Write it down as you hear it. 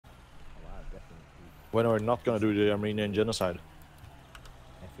When we're not gonna do the Armenian genocide.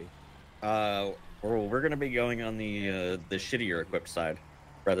 We're gonna be going on the shittier equipped side,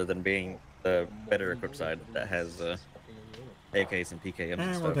 rather than being the better equipped side that has AKs and PKMs and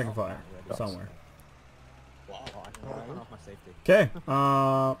And stuff. we're taking fire somewhere. Turn off my safety. Okay,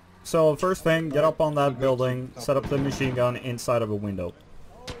 so first thing, get up on that building, set up the machine gun inside of a window.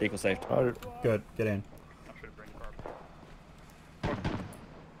 Equal safe. Good, get in.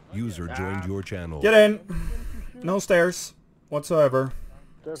 User joined your channel. Get in! No stairs whatsoever.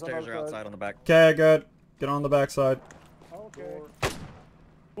 Stairs are outside on the back. Okay, good. Get on the backside. Okay.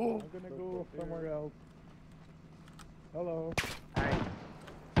 I'm gonna go somewhere else. Hello.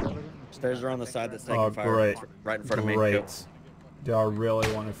 Stairs are on the side that's taking Oh, fire. great. Right in front of me. Great. Do I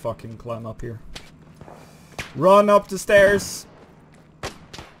really want to fucking climb up here? Run up the stairs!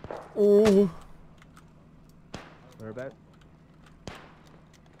 Ooh. Where about?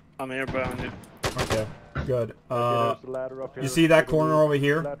 I'm here behind you. Okay, good. There's a ladder up here. You see that corner over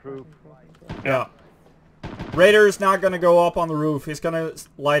here? That roof. Yeah. Raider's not gonna go up on the roof. He's gonna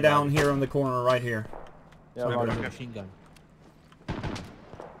lie down here in the corner right here. Yeah, Machine gun.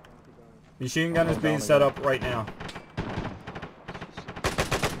 Machine gun is being set up right now.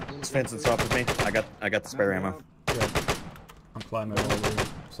 This fence is off with me. I got the spare ammo. Good. I'm climbing over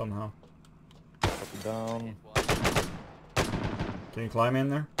somehow. Up and down. Can you climb in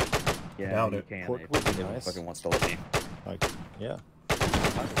there? Yeah, Doubt you it. can. Port If would be he nice. fucking wants to let me. Like, yeah.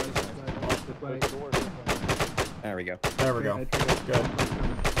 There we go. There we go. Good.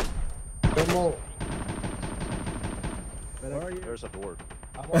 There's a door.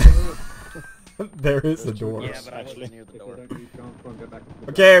 There is a door. Yeah, but I wasn't near the door.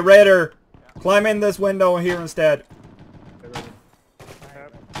 Okay, Raider, climb in this window here instead.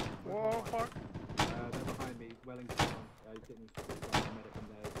 Whoa, fuck. They're behind me. Wellington.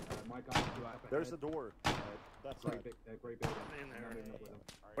 There's a door. That's right. Great building. In there.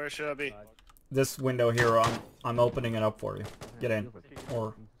 Where should I be? This window here, I'm opening it up for you. Get in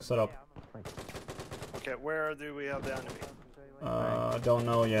or set up. Okay, where do we have the enemy? Don't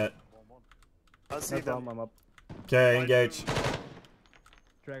know yet. I see them. I'm up. Okay, engage.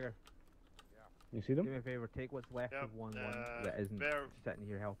 Trigger. You see them? Do me a favor. Take what's left Yep, of 1-1 that isn't sitting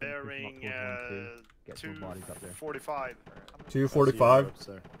here helping. Bearing Get some bodies up there. 245. 245.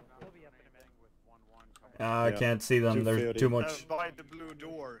 Sir. I can't see them. There's too much By the blue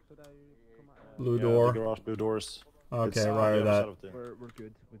door. blue Yeah, door. the garage blue doors. Okay, It's right with that. We're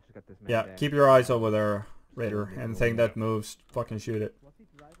good. We just got this man Yeah, dead. keep your eyes over there, Raider. Anything that moves, fucking shoot it.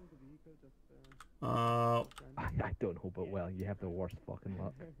 I don't know, but well, you have the worst fucking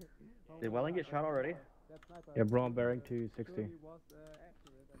luck. Did Welling get shot already? Yeah, bro, I'm bearing 260.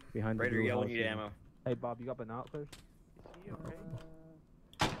 Behind the Raider blue yelling house, you yeah. ammo. Hey Bob, you got binoculars? Yeah.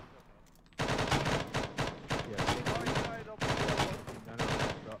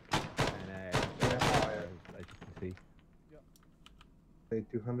 As you can see. Say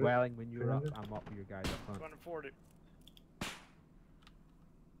 200. Welling, when you're up, I'm up with your guys up front. 240.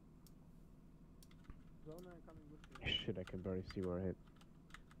 Shit, I can barely see where I hit.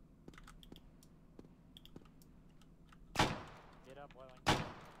 Get up, Welling.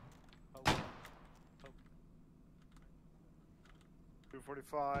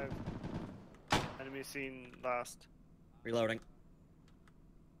 245. Enemy seen last. Reloading.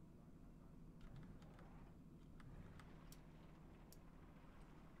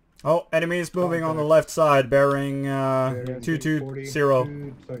 Oh, enemies moving on the left side, bearing 220.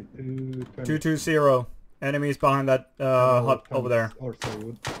 220. Enemies behind that hut over there.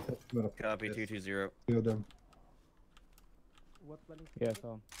 Copy 220. Two of them. Yeah,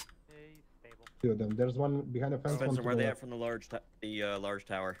 so. Two of them. There's one behind the fence. Spencer, where they at from the large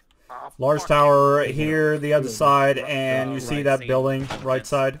tower? Large tower here, the other side, and you see Right that side. building, right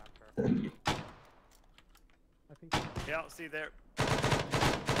side. Yeah, see there.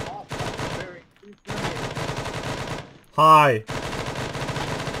 Hi.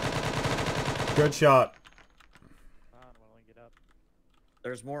 Good shot.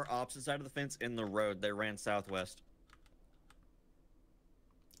 There's more opposite side of the fence in the road. They ran southwest.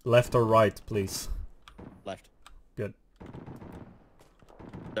 Left or right, please. Left. Good.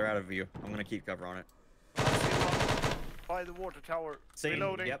 They're out of view. I'm gonna keep cover on it. I see one by the water tower. Same.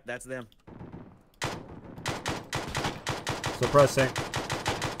 Reloading. Yep, that's them. Suppressing.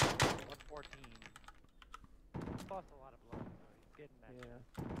 114. Lost a lot of blood, so he's getting that.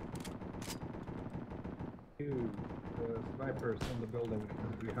 Two snipers on the building.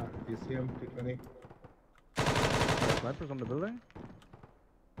 We have. You see him? 220. Snipers on the building?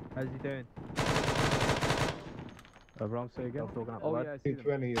 How's he doing? Wrong say again? Oh yeah, I see them.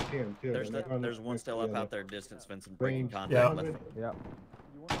 T20 is him too. There's one still up out there, distance, Vincent, breaking Range contact. Yeah. 100.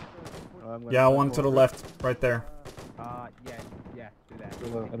 Yeah. Yeah, one to the left, right there. Yeah, do that.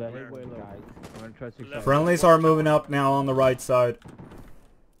 Below. And then way low. Guys. I'm gonna try 6. Friendlies are moving up now on the right side.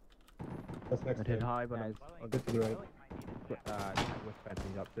 That's next I hit to high, but Nice. I'll Get to the right. with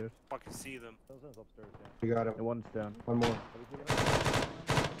Bentley's upstairs. Fucking see them. You got him. The one's down. One more.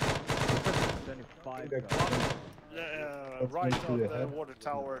 There's only 5 guys. Right to on the the head. water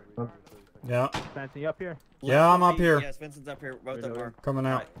tower. Yeah, Fancy up here? yeah, I'm up here. Yes, Vincent's up here. Both of them are. Coming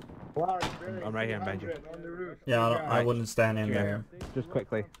out. I'm right here behind you. On the roof. Yeah, I wouldn't stand in there. Just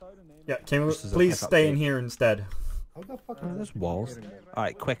quickly. Yeah, can we This is a please quick stay in update. here instead? How the fuck Oh, there's walls.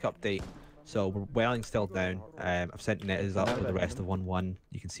 Alright, quick update. So Welling's still down. I've sent netters up with the rest of 1-1.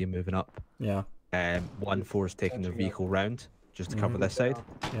 You can see him moving up. Yeah, 1-4 is taking their vehicle round just to cover this side.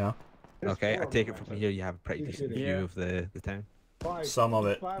 yeah. Okay, I take it from here you have a pretty decent view of the town. Some of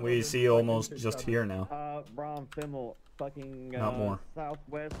it. We see almost just here now. Brom Fimmel, fucking Not more.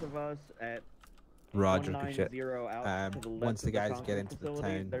 southwest of us at Roger, good shit. 190 out to the left Once the of guys concrete get into the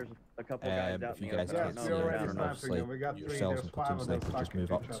facility, town, there's a couple guys out if you in the guys open. can't Yeah, see we them, already then sniping obviously them. We got 3, yourselves there's and 5 platoon of them sniper just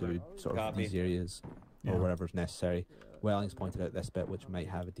move up fucking to sort of Copy. these areas Yeah. or wherever's necessary. Welling's pointed out this bit which might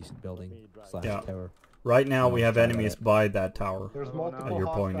have a decent building / Yeah. tower. Right now we have Try that enemies out. by that tower. There's multiple that you're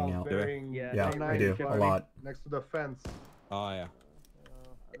pointing hostiles out. bearing Yeah, we do. A 190 lot. next to the fence. Oh yeah.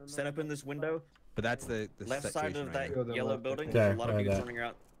 Set up in this window, But that's the left side situation of right that now. now. yellow building. Okay, There's a lot of right dudes there. running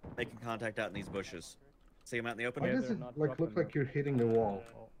out, making contact out in these bushes. See him out in the open? Why Yeah, does they're it not like look dropping like you're hitting the wall?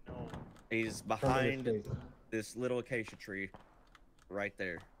 He's Front of behind his face. this little acacia tree, right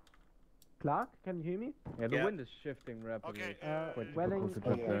there. Clark, can you hear me? Yeah, the Yeah. wind is shifting rapidly. Okay, Quite Welling, difficult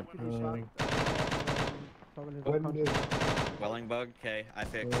to okay. get there. When is Welling bug, okay, I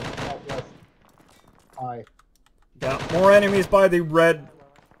fixed. southwest? High. Yeah, more enemies by the red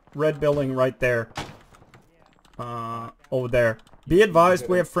building right there. Over there. Be advised,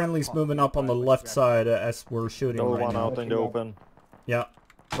 we have friendlies moving up on the left side as we're shooting Go right one now. out in the open, Yeah,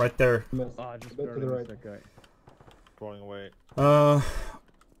 right there. Missed. Oh, A just bit to the barely right. missed that guy. crawling away.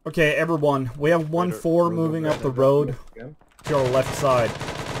 Okay, everyone. We have 1-4 moving up the road Again. to our left side.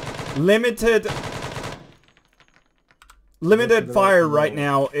 Limited fire right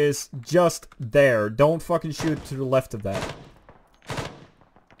now is just there. Don't fucking shoot to the left of that.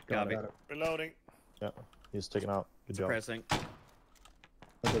 Copy. Got it. reloading. Yeah, he's taken out. Good job. Suppressing.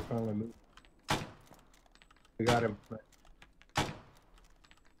 They finally moved. We got him.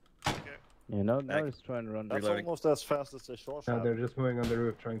 Okay. Yeah, now Back. he's trying to run. That's Reloading. almost as fast as the short Now shot. they're just moving on the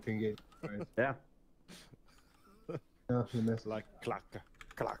roof trying to engage. Right. Yeah. No, he missed. Like clacka,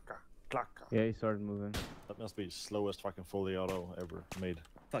 clacka, clacka. Yeah, he started moving. That must be the slowest fucking fully auto ever made.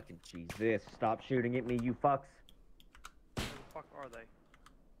 Fucking Jesus. Stop shooting at me, you fucks. Where the fuck are they?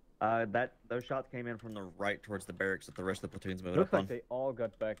 Those shots came in from the right towards the barracks that the rest of the platoon's moving Looks up like on. they all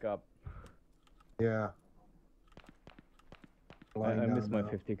got back up. Yeah. I Lying missed down my now.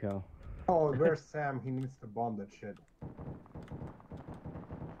 50 cal. Oh, where's Sam? He needs to bomb that shit.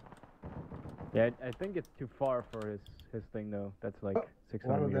 Yeah, I think it's too far for his thing though. That's like Oh,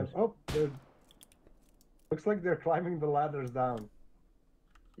 600 One of them. meters. Oh, they're. Looks like they're climbing the ladders down,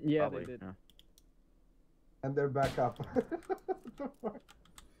 Yeah, Probably, they did. yeah. and they're back up. What the fuck?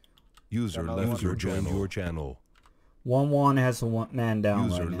 User left your channel. 1-1 has a man down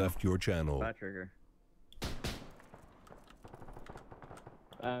User right now. left your channel. Flat trigger.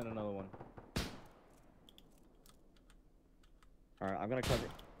 And another one. Alright, I'm gonna cover.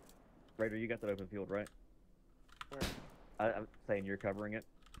 Raider, you got that open field, right? Where? I'm saying you're covering it.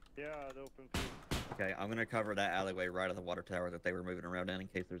 Yeah, the open field. Okay, I'm gonna cover that alleyway right at the water tower that they were moving around in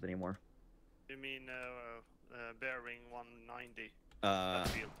case there's any more. You mean bearing 190? Uh, That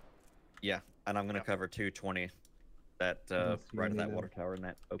field. yeah, and I'm gonna Yep. cover 220. That Yes, right at you that need water it. tower in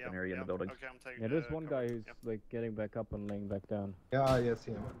that open Yep, area in the yep. building. Okay, I'm taking. Yeah, there's one cover. guy who's Yep. like getting back up and laying back down, Yeah, yes,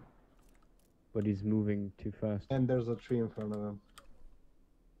 yeah. but he's moving too fast. And there's a tree in front of him.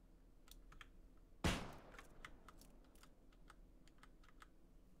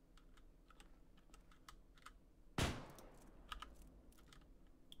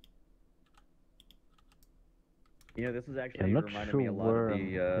 You know, this is Yeah, actually I'm not reminding sure me a lot where of I'm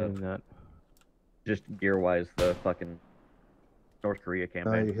the hitting that. just gear-wise the fucking North Korea Now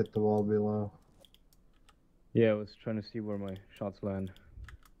campaign. you hit the wall below. Yeah, I was trying to see where my shots land.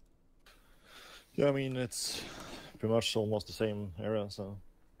 Yeah, I mean, it's pretty much almost the same area, so.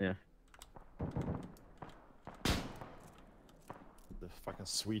 Yeah. The fucking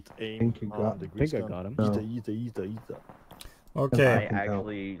sweet aim Think you got- on the I grease think I gun. got him. No. Eat it. Okay. I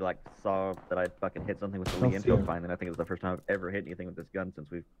actually like saw that I fucking hit something with the Lee Enfield find, and I think it was the first time I've ever hit anything with this gun since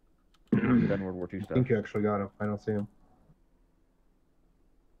we've done World War II I stuff. think you actually got him. I don't see him.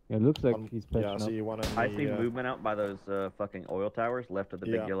 Yeah, it looks like he's patching Yeah, I see one in the, I see movement out by those fucking oil towers left of the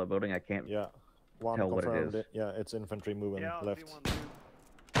big yellow building. I can't one tell what it confirmed is. Yeah, it's infantry moving Yeah, I left. see one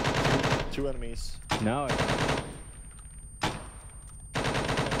too. Two enemies. No.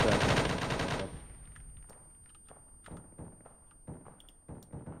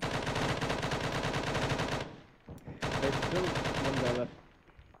 There's still one guy left.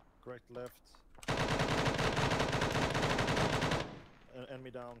 Correct left.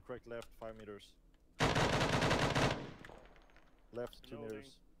 Enemy down, correct left, 5 meters. Left, 2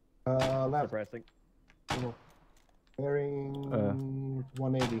 meters. Left. Suppressing. Bearing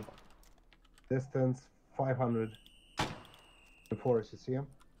 180. Distance 500. The forest, you see him?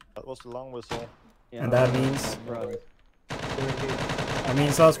 That was the long whistle. Yeah. And that means Right.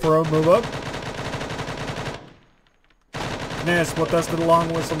 us for a move up. Ness, what does the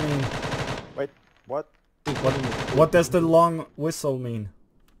long whistle mean? Wait, what? What does the long whistle mean?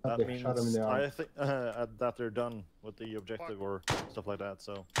 That They means shot him in the arm. I think that they're done with the objective or stuff like that.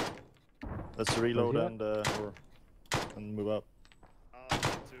 So let's reload and move up.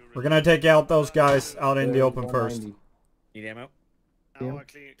 We're gonna take out those guys out in the open first. 190. Need ammo? Yeah.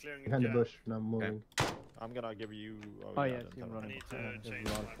 Clearing Behind the yeah. bush, now moving. I'm gonna give you. Oh yeah, that's see him kinda I running. need to change There's a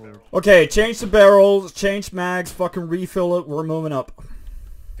my lot forward. barrel. Okay, change the barrels, change mags, fucking refill it. We're moving up.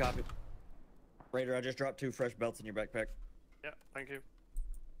 Copy. Raider, I just dropped 2 fresh belts in your backpack. Yeah, thank you.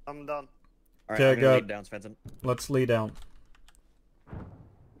 I'm done. Alright, Okay, I'm gonna good. lead down, Svensson. Let's lead down.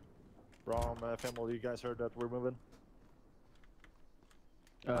 From Femel, you guys heard that we're moving?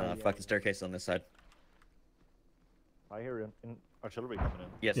 Fucking staircase on this side. I hear in artillery coming in.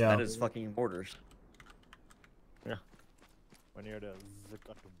 Yes, Yeah. that is fucking orders. We're near the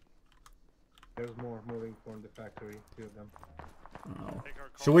There's more moving from the factory, 2 of them. Oh. Take our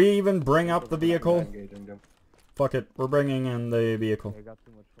Should call. we even bring up the vehicle? Engaging them. Fuck it, we're bringing in the vehicle. I got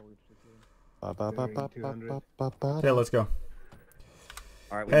too much foliage to do. Okay, let's go.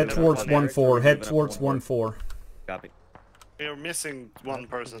 Alright, Head towards 1-4. Head towards 1-4. Copy. We're missing one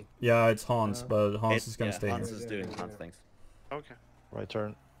person. Yeah, it's Hans, but Hans is gonna yeah, stay Hans here. is doing Hans things. Okay. right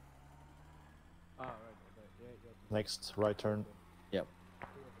turn. Ah, right. Yeah, yeah. Next right turn. Yep.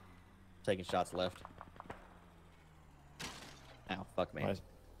 Taking shots left. Ow, fuck me. Nice,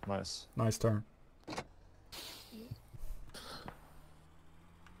 nice. Nice turn.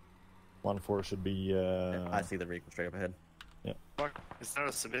 1-4 should be. I see the vehicle straight up ahead. Fuck. Is that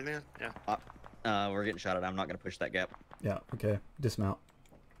a civilian? Yeah. We're getting shot at. I'm not gonna push that gap. Yeah, okay. Dismount.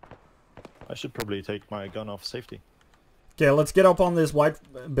 I should probably take my gun off safety. Okay, let's get up on this white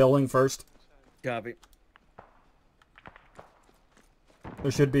building first. Copy.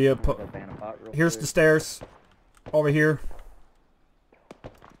 There should be a... Here's the stairs. Over here.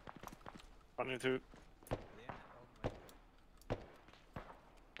 22.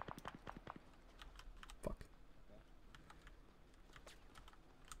 Fuck.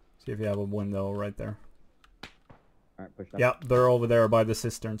 See if you have a window right there. Alright, push that. Yeah, they're over there by the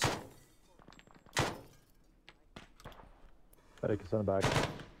cisterns. Medic is on the back.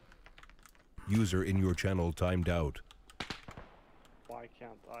 User in your channel timed out. Why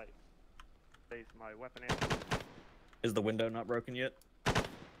can't I place my weapon in? Is the window not broken yet?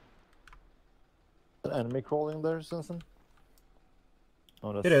 An enemy crawling there, Simpson?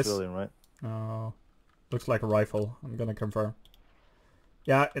 Oh, that's It is. civilian, right? Looks like a rifle. I'm gonna confirm.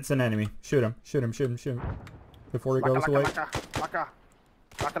 Yeah, it's an enemy. Shoot him. Shoot him, shoot him, shoot him. Before he goes away. Laka.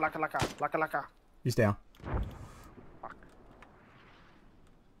 He's down. Fuck.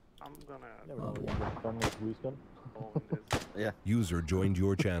 I'm gonna Gun with Huey's gun. own this. Yeah. User joined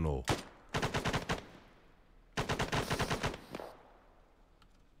your channel.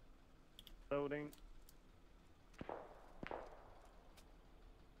 Loading.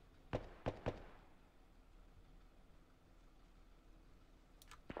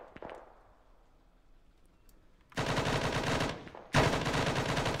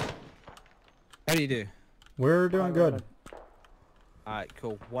 How do you do? We're doing good. Alright,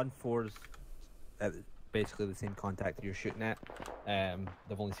 cool. 1-4's basically the same contact that you're shooting at.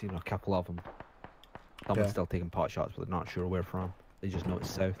 They've only seen a couple of them. Someone's Okay. still taking pot shots, but they're not sure where from. They just know it's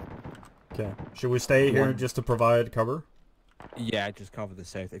south. Okay. Should we stay here just to provide cover? Yeah, just cover the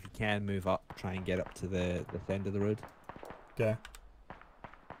south. If you can, move up. Try and get up to the end of the road. Okay.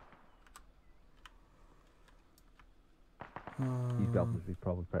 These belts would be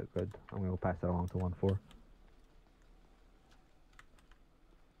probably pretty good. I'm going to pass that along to 1-4.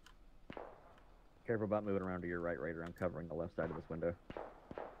 careful about moving around to your right, Raider. I'm covering the left side of this window.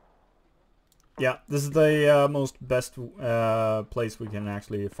 Yeah, this is the best place we can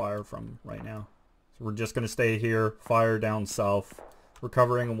actually fire from right now. So we're just gonna stay here, fire down south. We're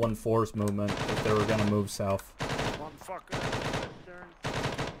covering one force movement if they were gonna move south. One fucker.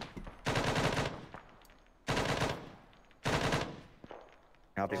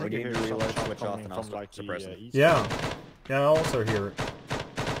 Copy. I We think you need hear to some reload, shot switch off, coming and I'll from like suppress the it. east. Yeah, yeah, I also hear it.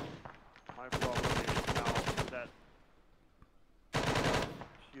 My problem is now that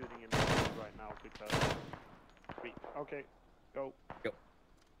shooting in the field right now because we okay, go. Go.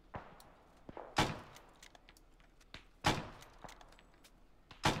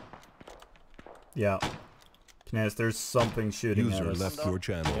 Yeah. Knes, there's something shooting at User us left your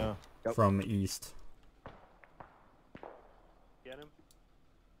channel. Yeah. Yep. from east. Get him.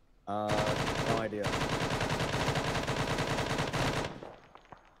 No idea.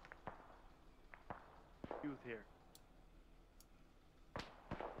 Youth here.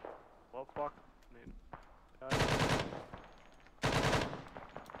 Well, fuck.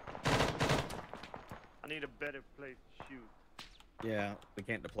 I need a better place to shoot. Yeah, we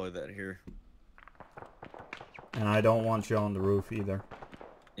can't deploy that here. And I don't want you on the roof either.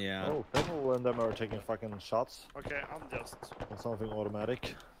 Yeah. Oh, Fennel and them are taking fucking shots Okay, I'm just. on something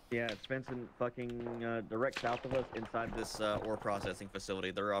automatic. Yeah, it's Benson fucking direct south of us inside this ore processing facility.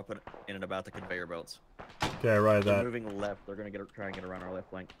 They're up in and about the conveyor belts. Okay, right They're that. moving left. They're gonna try and get around our left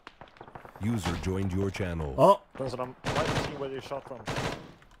flank. User joined your channel. Oh, Benson, I might have seen where you shot from.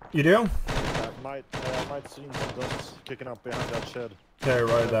 you do? I might seen some dust kicking up behind that shed. Okay,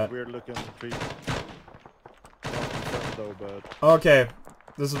 right that. Weird looking tree. Not confirmed though, but Okay,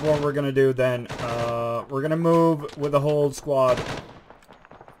 this is what we're gonna do then. We're gonna move with the whole squad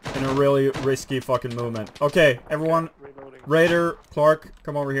in a really risky fucking movement. Okay, everyone, Reloading. Raider, Clark,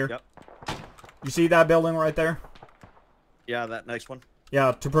 come over here. Yep. You see that building right there? Yeah, that next one.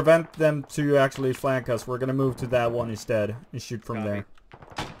 Yeah, to prevent them to actually flank us, we're gonna move to that one instead and shoot from Copy. there.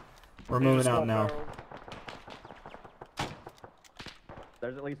 We're moving out now.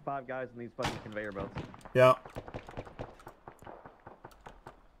 There's at least 5 guys in these fucking conveyor belts. Yeah.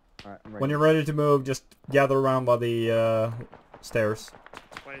 Alright, I'm ready. When you're ready to move, just gather around by the stairs.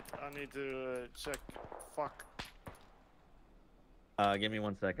 Wait, I need to check. Fuck. Give me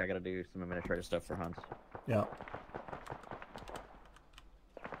 1 sec. I gotta do some administrative stuff for Hans. Yeah.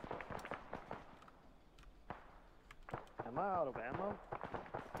 Am I out of ammo?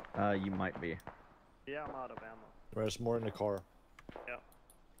 You might be. Yeah, I'm out of ammo. there's more in the car.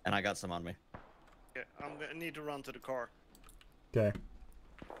 And I got some on me. Okay, I'm gonna need to run to the car. Okay.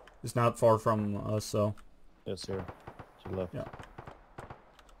 It's not far from us, so It's here. To the left. yeah.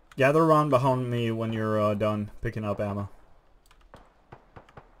 Gather around behind me when you're done picking up ammo.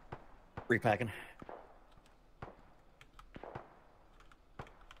 Repacking.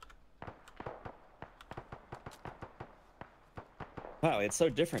 Wow, it's so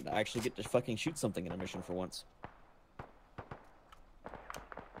different to actually get to fucking shoot something in a mission for once.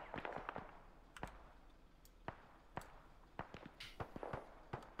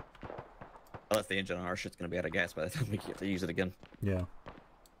 I left the engine on. Our shit's gonna be out of gas by the time we get to use it again. Yeah.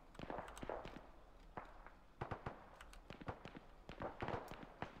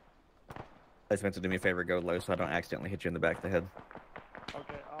 I just meant to do me a favor, go low so I don't accidentally hit you in the back of the head.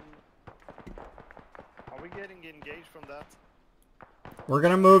 Okay, are we getting engaged from that? We're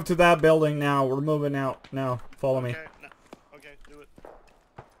gonna move to that building now. We're moving out now. Follow me. Okay, no, okay, do it.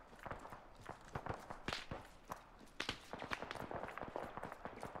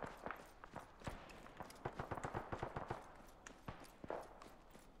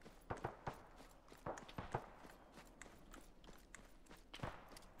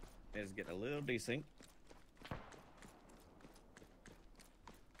 It's getting a little desync.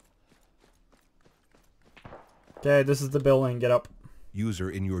 Okay, this is the building. Get up. User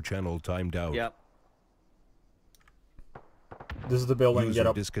in your channel timed out. Yep. This is the building. User Get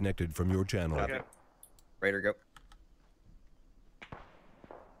up. disconnected from your channel. Copy. Raider, go.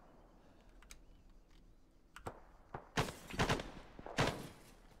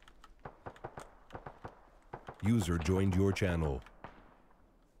 User joined your channel.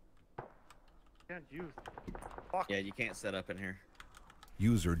 Can't use. Fuck. Yeah, you can't set up in here.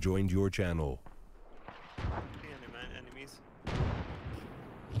 User joined your channel. Enemies.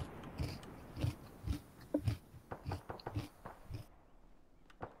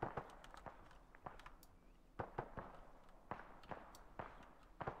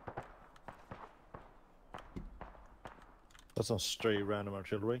 That's some stray random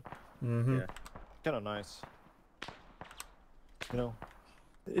artillery. Mm-hmm. Yeah. Kind of nice. You know,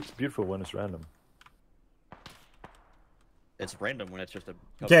 it's beautiful when it's random. It's random when it's just a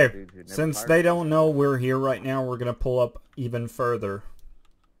couple of Okay, dudes who'd never since fired they before. don't know we're here right now, we're gonna pull up even further.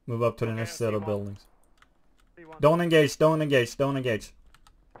 Move up to the Okay, next I set see of one. buildings. See one. Don't engage, don't engage, don't engage.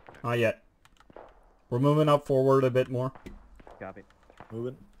 Not yet. We're moving up forward a bit more. Copy.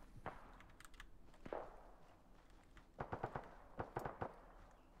 Moving.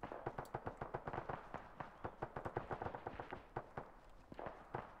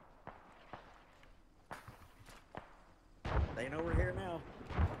 They know we're here now.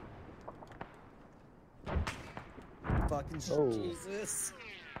 Fucking Oh. Jesus.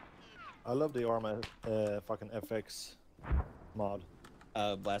 I love the ArmA fucking FX mod.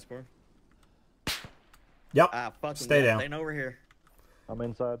 Blastcore. Yep. Ah, fucking Stay yeah, down. They know we're here. I'm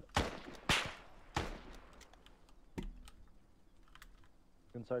inside.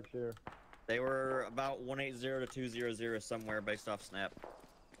 Inside clear. They were about 180 to 200 somewhere based off snap.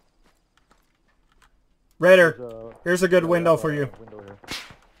 Raider, There's a- here's a good yeah, we window have for a you. window here.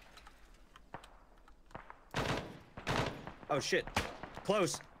 Oh shit.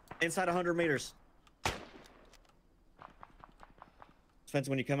 Close. Inside 100 meters. Spence,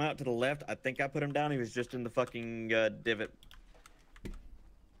 when you come out to the left, I think I put him down. He was just in the fucking divot.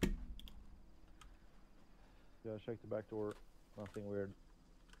 Yeah, check the back door. Nothing weird.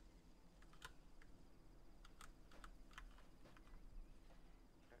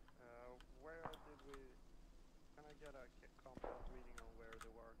 Where did we... Can I get a compound reading on where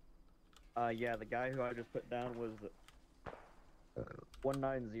they were? Yeah, the guy who I just put down was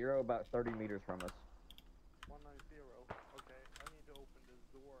 190, about 30 meters from us. 190. Okay, I need to open this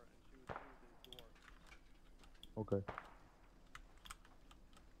door and shoot through this door. Okay.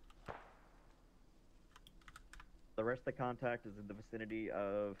 The rest of the contact is in the vicinity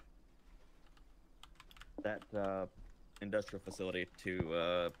of that industrial facility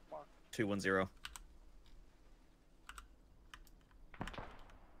to 210.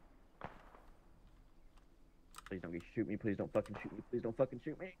 Please don't shoot me. Please don't fucking shoot me. Please don't fucking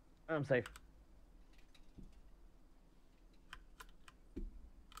shoot me. I'm safe.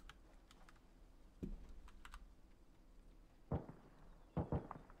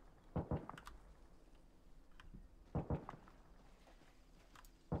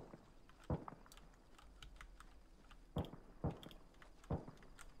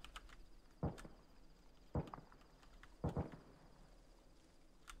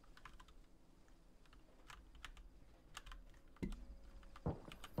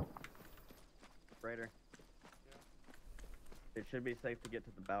 Raider. It should be safe to get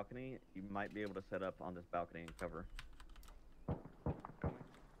to the balcony. You might be able to set up on this balcony and cover.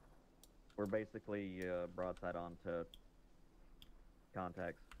 We're basically broadside on to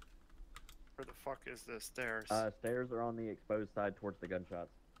contacts. Where the fuck is the stairs? Stairs are on the exposed side towards the gunshots.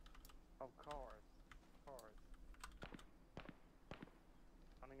 Oh, cars.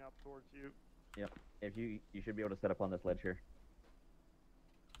 Running up towards you. Yep. If you should be able to set up on this ledge here.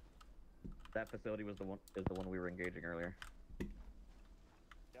 That facility was the one we were engaging earlier.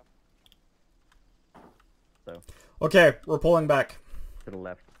 Yep. So Okay, we're pulling back. to the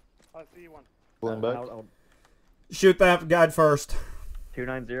left. I see one. Pulling back. Shoot that guy first.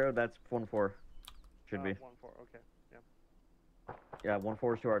 290. That's 14. Should be. 1-4. Okay. Yeah. Yeah,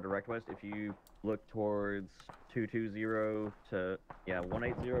 14 is to our direct west. If you look towards 220 to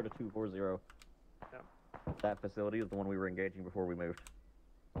 180 to 240. Yep. That facility is the one we were engaging before we moved.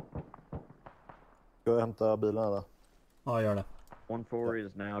 Ska jag hämta bilarna då? Ja, gör det. 14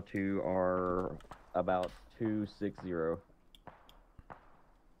 is now to our about 260.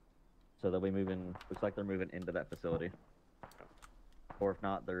 So they'll be moving. Looks like they're moving into that facility. Or if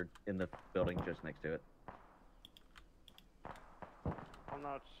not, they're in the building just next to it. I'm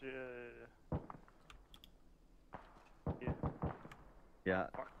not Yeah.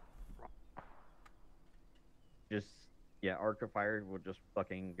 Just arc of fire will just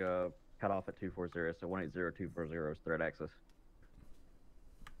fucking cut off at 240. So 180 240 is threat axis.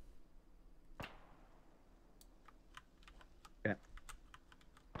 Okay.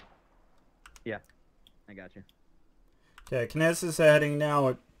 Yeah, I got you. Okay, Kness is heading now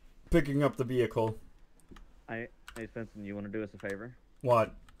at picking up the vehicle. Hey Svensson, you want to do us a favor?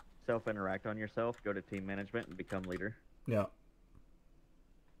 What? Self-interact on yourself, go to team management, and become leader. Yeah.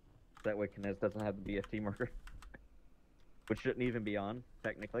 That way Kness doesn't have the BFT marker. Which shouldn't even be on,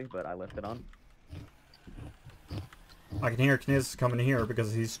 technically, but I left it on. I can hear Kness coming here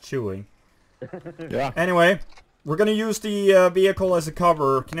because he's chewing. Yeah. Anyway, we're going to use the vehicle as a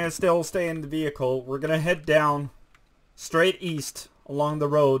cover. Kness still stay in the vehicle. We're going to head down straight east along the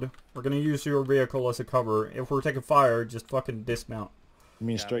road. We're going to use your vehicle as a cover. If we're taking fire, just fucking dismount. You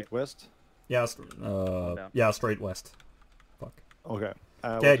mean Copy. straight west? Yeah, yeah, straight west. Okay.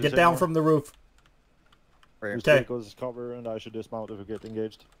 Okay, get down from the roof. Use Okay. vehicles cover, and I should dismount if we get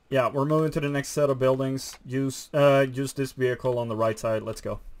engaged. Yeah, we're moving to the next set of buildings. Use this vehicle on the right side. Let's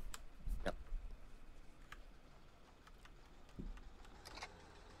go. Yep.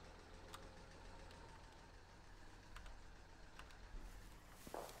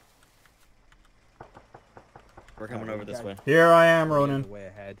 We're coming over this way. Here I am, We're Ronan. way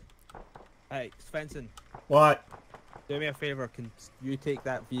ahead. Hey, Svensson, What? do me a favor. Can you take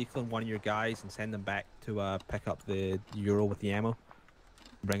that vehicle and one of your guys and send them back to pick up the Euro with the ammo?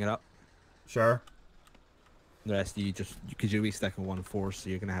 Bring it up. Sure. The rest of you just because you'll be stuck in one force, so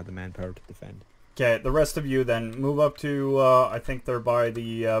you're gonna have the manpower to defend. Okay, the rest of you then move up to. I think they're by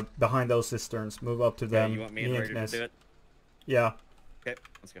the behind those cisterns. Move up to Yeah, them. you want me and Raider to Kness. do it? Yeah. Okay,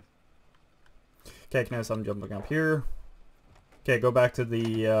 let's go. Okay, Kness, I'm jumping up here. Okay, go back to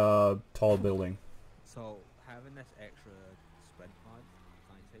the tall building. So having this extra sprint mod,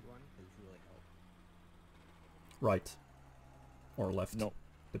 hindsight one, is really helpful. Right. Or left. No.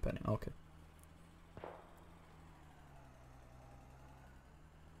 Depending. Okay.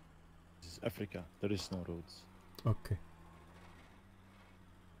 This is Africa. There is no roads. Okay.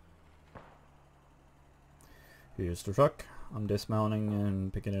 Here's the truck. I'm dismounting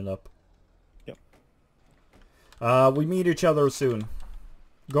and picking it up. Yep. We meet each other soon.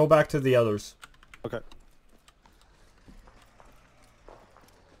 Go back to the others. Okay.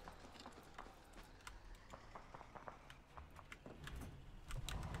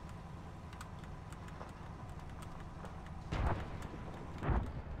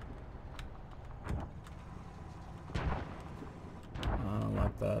 I don't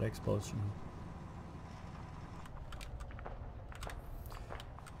like that explosion.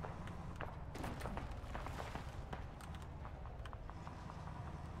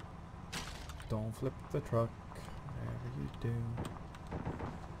 Don't flip the truck, whatever you do.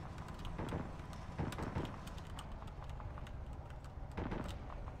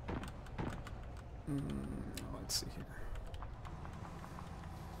 Let's see here.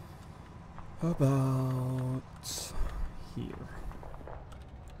 About here.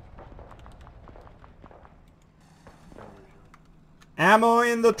 Ammo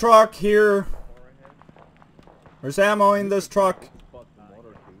in the truck here. There's ammo in this truck.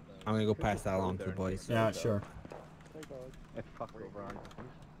 I'm gonna go pass that along to the boys. Yeah, sure. It's fucked over on.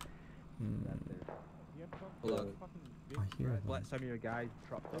 Look, I hear them. let some of your guys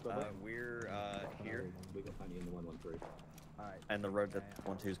drop up. We're here, We can find you in the 113. Alright. and the road that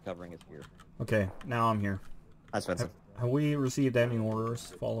 1-2's covering is here. Okay, now I'm here. That's Spencer. Have we received any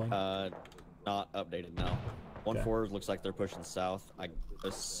orders following? Not updated now. 1-4 looks like they're pushing south. I'm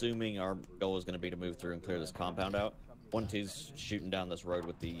assuming our goal is going to be to move through and clear this compound out. 1-2's shooting down this road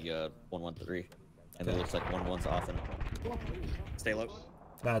with the 113, and it looks like 1-1's off and stay low.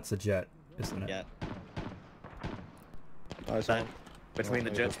 That's a jet, isn't it? Yeah. Nice. Between the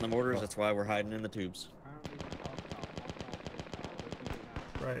jets and the mortars, that's why we're hiding in the tubes.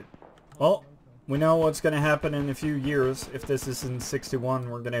 Right. Well, we know what's gonna happen in a few years. If this is in 61,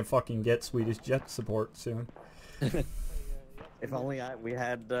 we're gonna fucking get Swedish jet support soon. If only we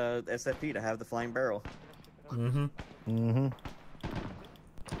had SFP to have the flying barrel. Mm-hmm. Mm-hmm.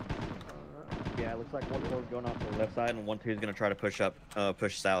 Yeah, it looks like 1-4's going off the left side, and 1-2's gonna try to push up,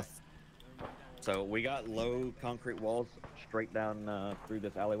 push south. So we got low concrete walls straight down through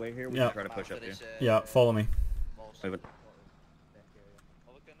this alleyway here. We can try to push up here. Yeah, follow me. Move it.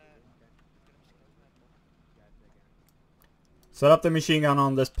 Set up the machine gun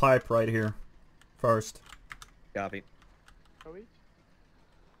on this pipe right here. First. Copy. Are we?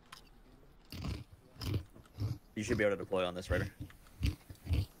 You should be able to deploy on this, Raider.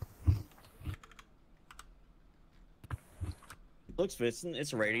 Looks fitting.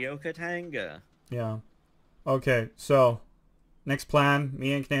 It's Radio Katanga. Yeah. Okay, so next plan,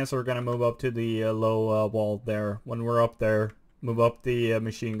 me and Kness are gonna move up to the low wall there. When we're up there, move up the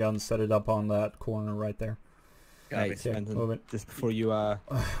machine gun, set it up on that corner right there. Right, Okay, Svensson, move it. just before you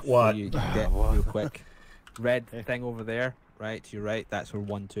What? you get real quick. Red thing over there, right to your right, that's where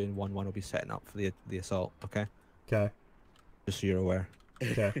 1-2 and 1-1 will be setting up for the assault, okay? Okay. Just so you're aware.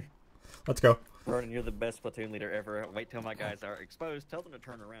 Okay. Let's go. Vernon, you're the best platoon leader ever. Wait till my guys are exposed. Tell them to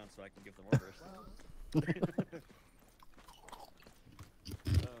turn around so I can give them orders.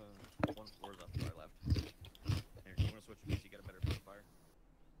 1-4's up to our left. Here, you want to switch with me so you get a better fire?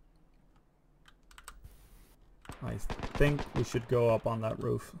 I think we should go up on that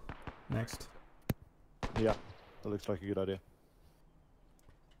roof next. Yeah, that looks like a good idea.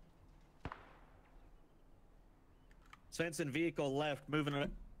 Svensson, vehicle left, moving it.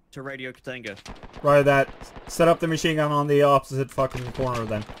 to Radio Katanga. Right, that. Set up the machine gun on the opposite fucking corner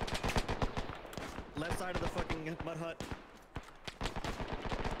then. Left side of the fucking mud hut.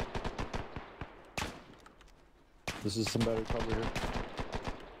 This is some better cover here.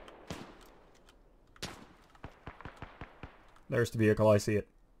 There's the vehicle, I see it.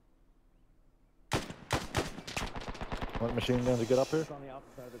 Want machine gun to get up here?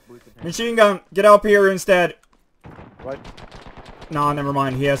 Machine gun, get up here instead. Right. Nah, never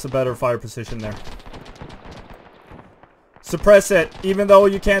mind. He has a better fire position there. Suppress it. Even though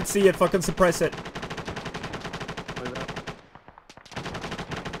you can't see it, fucking suppress it.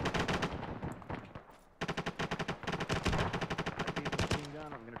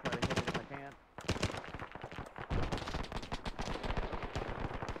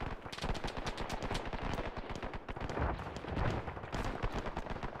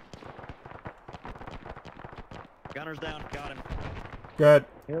 Gunner's down. Got him. Good.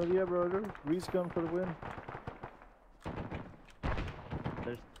 Hell yeah, brother. Reese gun for the win.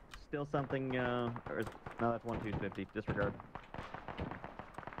 There's still something, no, that's 1-250. Disregard.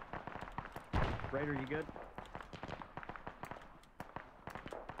 Raider, you good?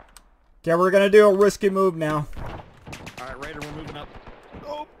 Okay, we're gonna do a risky move now. Alright, Raider, we're moving up.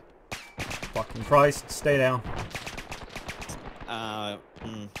 Oh! Fucking Christ, stay down.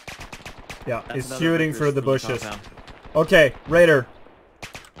 Yeah, That's it's another shooting Vickers through the from bushes. compound. Okay, Raider.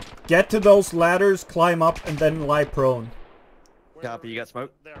 Get to those ladders, climb up, and then lie prone. Copy, you got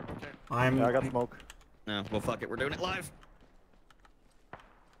smoke? There, okay. Yeah, I got smoke. No, well fuck it, we're doing it live.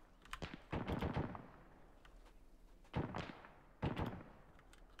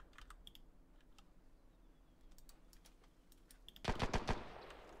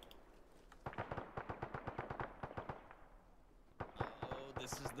 Oh,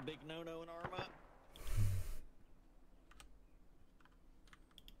 this is the big no-no in ArmA.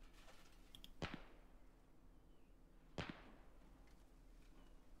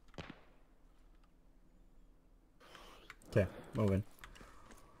 Okay, moving.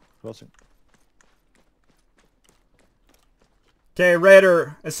 Crossing. Okay,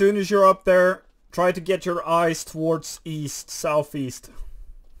 Raider, as soon as you're up there, try to get your eyes towards east, southeast.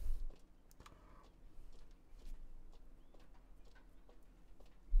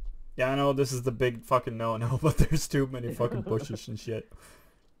 Yeah, I know this is the big fucking no-no, but there's too many fucking bushes and shit.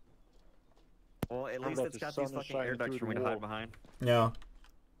 Well, at least it's got these fucking air ducts for me to hide behind. Yeah.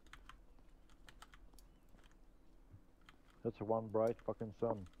 That's a one bright fucking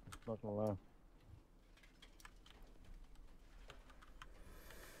sun. Not gonna lie.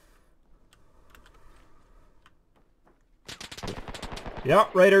 Yeah,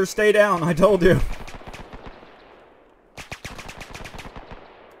 Raider, stay down, I told you.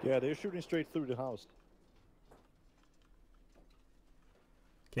 Yeah, they're shooting straight through the house.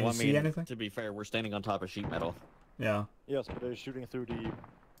 Can Well, you I see mean, anything? to be fair, we're standing on top of sheet metal. Yeah. Yes, but they're shooting through the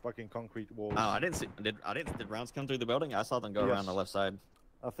fucking concrete walls. Oh, I didn't see. Did rounds come through the building? I saw them go around the left side.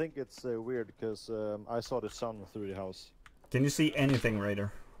 I think it's weird because I saw the sun through the house. Can you see anything,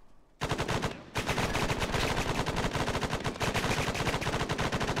 Raider?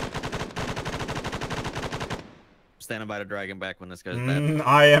 Standing by to drag him back when this goes bad.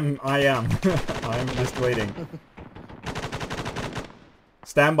 I am. I'm just waiting.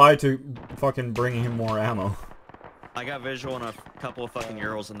 Stand by to fucking bring him more ammo. I got visual on a couple of fucking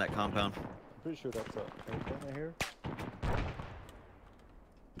Urals in that compound. I'm pretty sure that's a container here.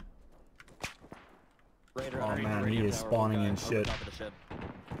 Raider, Oh underneath man, the he radio is tower, spawning over in shit. top of the shed.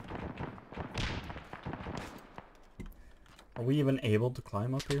 Are we even able to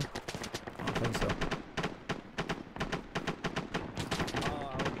climb up here? I don't think so. Oh,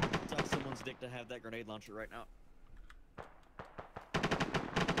 I would suck someone's dick to have that grenade launcher right now.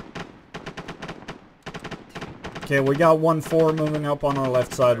 Okay, we got 1-4 moving up on our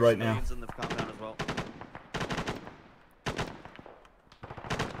left side right now. Civilians in the compound as well.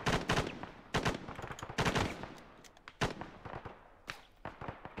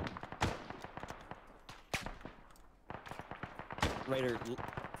 Raider,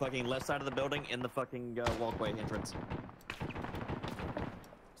 fucking left side of the building in the fucking walkway entrance.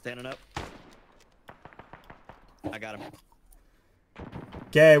 Standing up. I got him.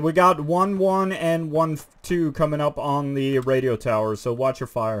 Okay, we got 1-1 and 1-2 coming up on the radio tower, so watch your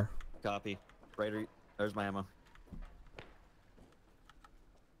fire. Copy. Raider, there's my ammo.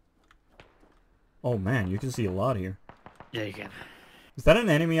 Oh man, you can see a lot here. Yeah, you can. Is that an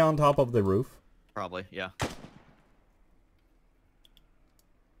enemy on top of the roof? Probably, yeah.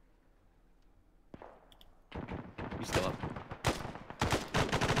 He's still up.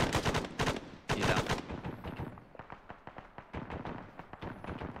 He's down.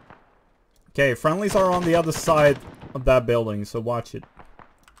 Okay, friendlies are on the other side of that building, so watch it.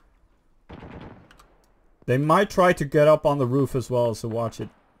 They might try to get up on the roof as well, so watch it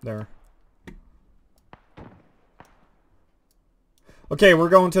there. Okay, we're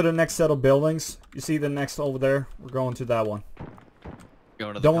going to the next set of buildings. You see the next over there? We're going to that one.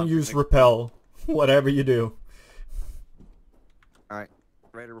 Don't use repel, whatever you do. Alright,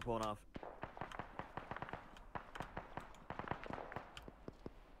 Raider, we're pulling off.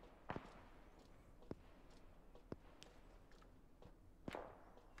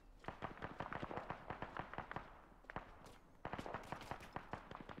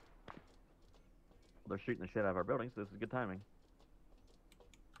 They're shooting the shit out of our buildings, so this is good timing.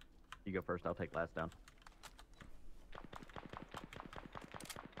 You go first, I'll take last down.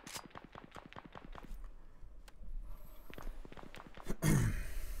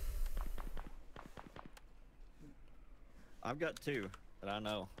 I've got 2 that I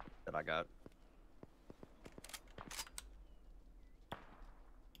know that I got.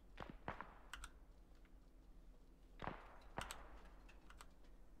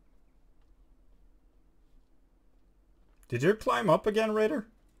 Did you climb up again, Raider?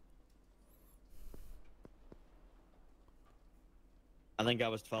 I think I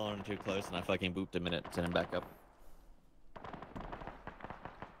was following him too close and I fucking booped him in it, sent him back up.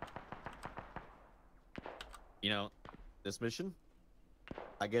 You know, this mission,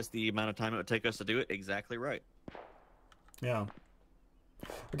 I guess the amount of time it would take us to do it, exactly right. Yeah.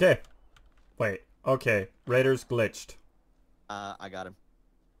 Okay. Wait. Okay. Raider's glitched. I got him.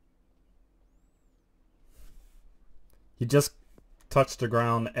 He just touched the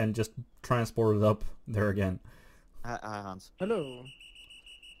ground and just transported up there again. Hi, Hans. Hello.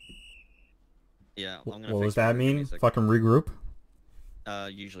 Yeah, I'm gonna What fix does that your mean? basic. Fucking regroup?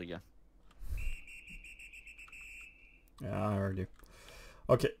 Usually, yeah. Yeah, I heard you.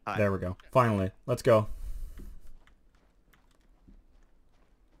 Okay, Hi. there we go. Finally. Let's go.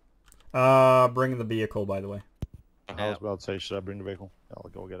 Bring the vehicle, by the way. I was about to say, should I bring the vehicle? I'll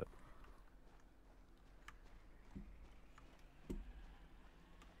go get it.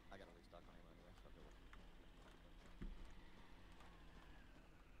 I got a restock on him anyway.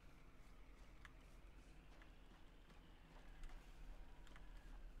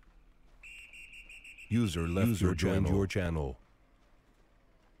 User left your joined your channel.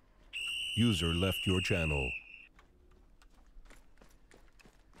 User left your channel.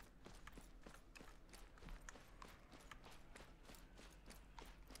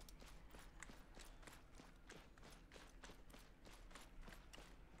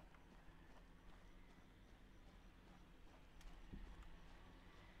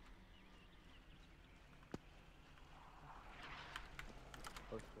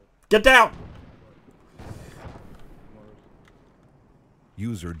 Get down!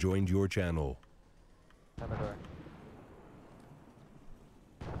 User joined your channel.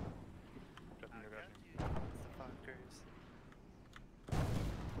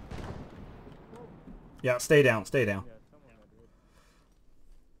 Yeah, stay down, stay down.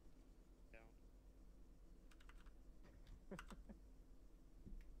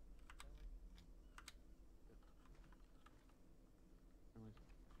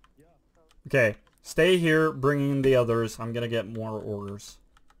 Okay, stay here, bringing the others. I'm gonna get more orders.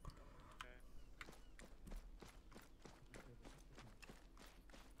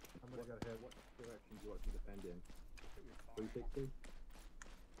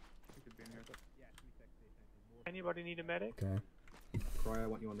 Anybody need a medic? Okay. Cry, I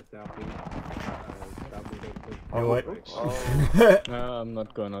want you on the southeast. Oh, wait. No, I'm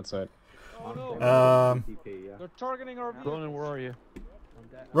not going outside. They're targeting our vehicle. Ronan, where are you?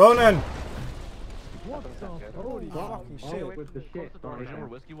 Ronan! What the holy fucking shit? With the shit. Sorry, where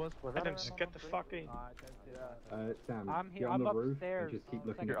whiskey was? Let them just get the fuck in. Sam, I'm get here. on I'm the roof upstairs. and just keep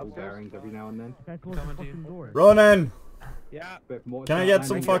looking at all bearings every now and then. Coming to you. Ronan! Yeah. Can I get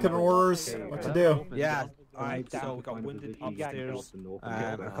some fucking orders? What to do? Yeah. Alright, so we got wounded upstairs,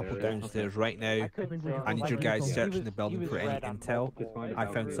 a couple downstairs right now. I need your guys searching the building for any intel. I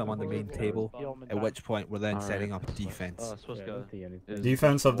found some on the main table, at which point we're then setting up defense.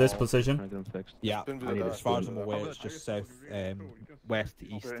 Defense of this position? Yeah, as far as I'm aware, it's just south, west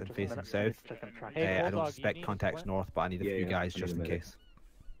to east and facing south. I don't suspect contacts north, but I need a few guys just in case.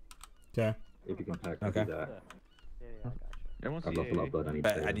 Okay. If you can pack Okay. that. Everyone's I've lost a lot of blood.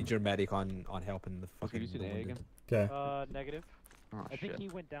 I need your medic on helping the fucking wounded. Okay. Negative. Oh, I think he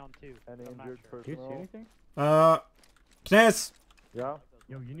went down too. Any I'm not injured sure. personnel? Do you see anything? Knes! Yeah?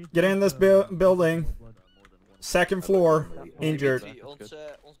 Get in this building. Second floor. Injured. Have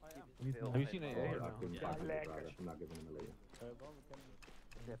you seen AA or no? I'm not giving him a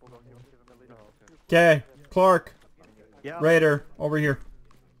later. Okay, Clark. Yeah. Raider, over here.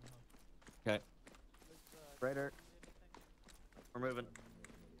 Okay. Raider. We're moving.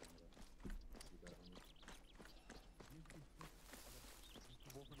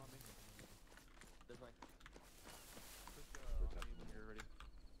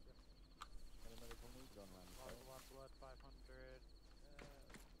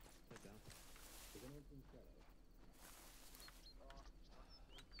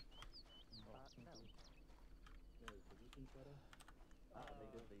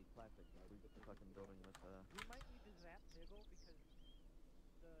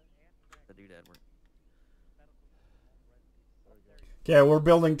 The doodad work. Okay, we're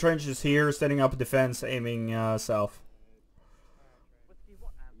building trenches here, setting up a defense, aiming south.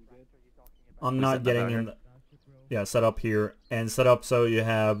 I'm not getting in. Yeah, set up here and set up so you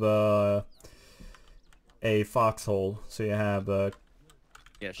have a foxhole. So you have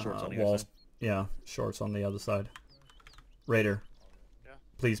yeah, shorts on the walls. other side. Yeah, shorts on the other side. Raider, Yeah.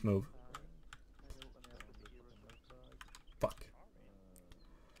 please move. Fuck.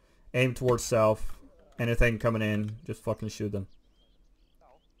 Aim towards south. Anything coming in, just fucking shoot them.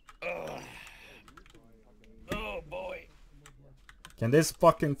 Oh boy. Can this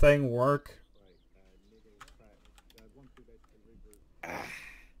fucking thing work?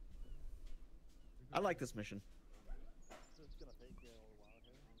 I like this mission.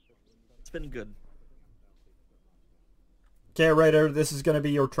 It's been good. Okay, Raider, this is gonna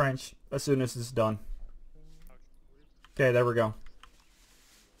be your trench as soon as it's done. Okay, there we go.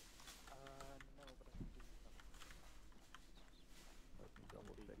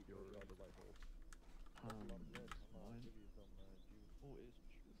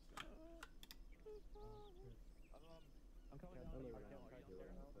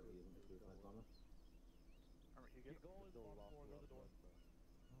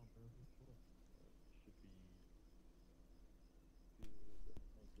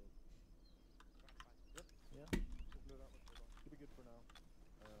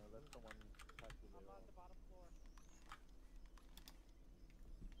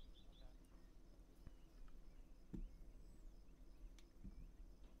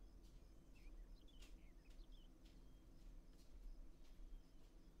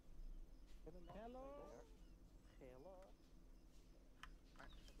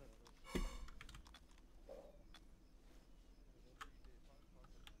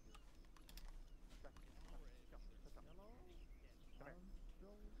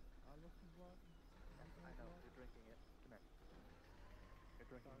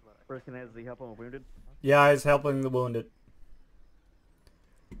 Person has the help on wounded. Yeah, he's helping the wounded.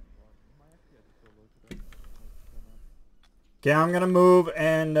 Okay, I'm gonna move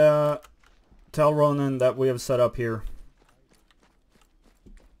and tell Ronan that we have set up here.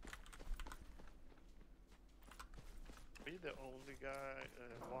 Be the only guy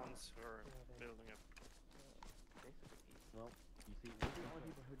ones who are building it. Well, you see, we're the only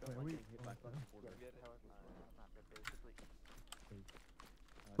people who don't like getting hit by fucking quarters.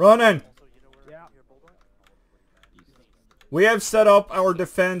 Ronan! Yeah. We have set up our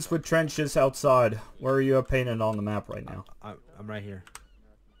defense with trenches outside. Where are you painted on the map right now? I'm right here.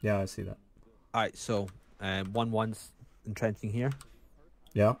 Yeah, I see that. Alright, so 1-1's entrenching here.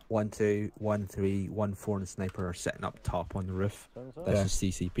 Yeah. 1-2, 1-3, 1-4 and sniper are setting up top on the roof. That's Yeah. just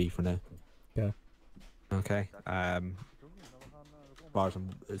CCP for now. Okay. Okay. As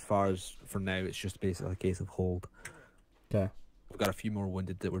far as for now, it's just basically a case of hold. Okay. We've got a few more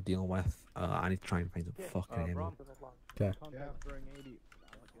wounded that we're dealing with. I need to try and find some fucking ammo. Okay.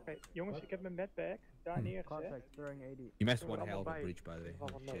 Hey, jongens, ik heb mijn medpack. Daar neergezet. You missed one hell of a breach, by the way.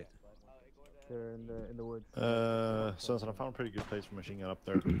 Holy shit. They're in the woods. Since I found a pretty good place for machine gun up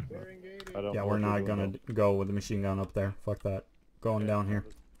there. I don't Yeah, know we're what not you're gonna doing, go with the machine gun up there. Fuck that. Going down here.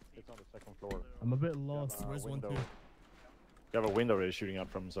 It's on the second floor. I'm a bit lost. Where's one window. two? You have a window that you're shooting out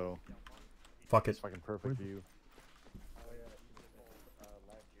from, so Fuck it's it. fucking perfect view.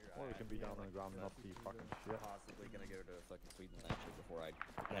 Or we can be down on the ground and not see fucking shit. Possibly gonna go to fucking Sweden actually before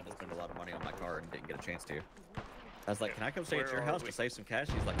I had to spend a lot of money on my car and didn't get a chance to. I was like, can I come stay at your house to save some cash?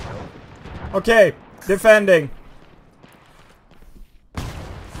 He's like, no. Okay, defending.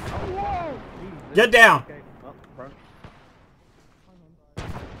 Get down. Okay, well, front.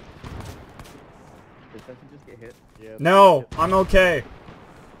 Did Session just get hit? Yeah, No, I'm okay.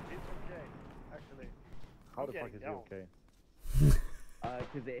 He's okay, actually. How the I'm fuck is getting he down. okay?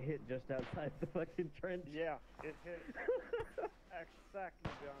 Cause it hit just outside the fucking trench. Yeah, it hit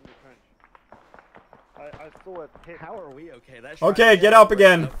exactly beyond the trench. I saw it hit. How are we okay? That Okay, get up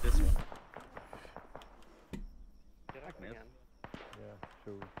again. This one. Get up again. Yeah,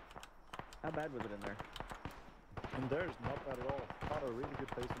 sure. How bad was it in there? And there's not bad at all. Found a really good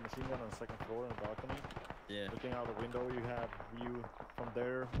place for machine gun on the second floor in a balcony. Yeah. Looking out the window, you have view from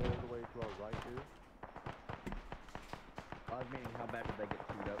there all the way to our right too. I was meaning, how bad did they get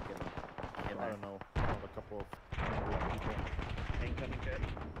chewed up getting in I there? don't know. Found a couple of people. Incoming jet.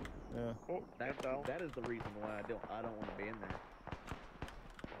 Yeah. Oh, That is the reason why I don't want to be in there.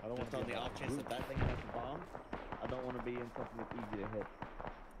 I don't want Just to on be the in off chance that that thing has a bomb, I don't want to be in something that's easy to hit.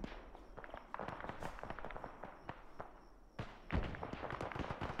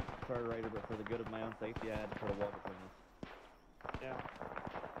 Sorry, Raider, but for the good of my own safety, I had to put a wall between us. Yeah.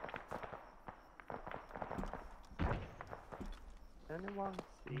 Anyone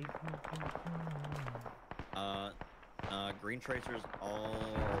see? Green tracers all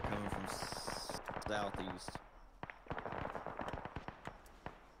are coming from southeast.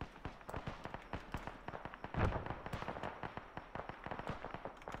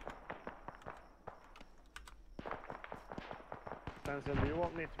 Stanson, do you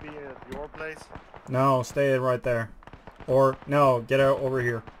want me to be at your place? No, stay right there. Or, no, get out over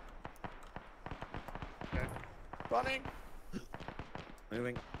here. Okay. Running!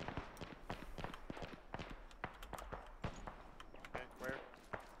 Moving. Okay, where?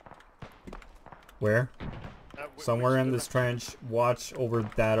 Where? Somewhere which in this trench. Watch over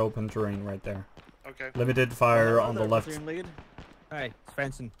that open terrain right there. Okay. Limited fire on the left. Hey,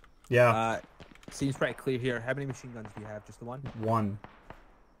 Svensson. Yeah. Seems pretty clear here. How many machine guns do you have? Just the one? One.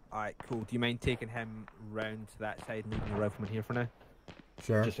 Alright, cool. Do you mind taking him round to that side and leaving the rifleman here for now?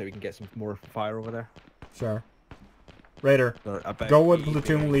 Sure. Just so we can get some more fire over there. Sure. Raider, go with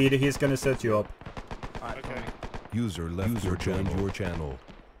platoon lead. He's gonna set you up. Okay. User left your channel.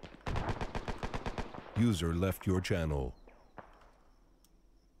 User left your channel.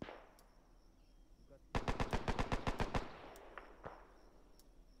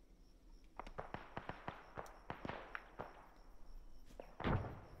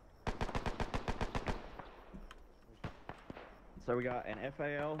 So we got an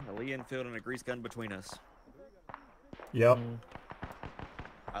FAL, a Lee Enfield, and a grease gun between us. Yep.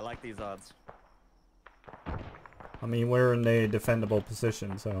 I like these odds. I mean, we're in a defendable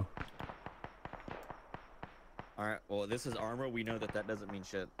position, so. Alright, well, this is ArmA. We know that that doesn't mean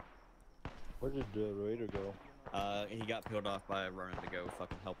shit. Where did the Raider go? He got peeled off by Ronan to go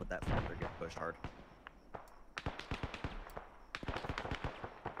fucking help with that flank. They're getting pushed hard.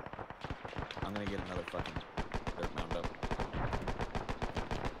 I'm gonna get another fucking dirt mound up.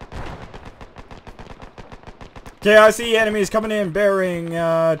 Okay, I see enemies coming in bearing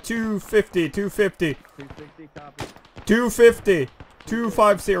 250, 250. 260, copy. 250,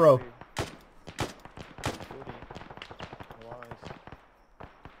 250.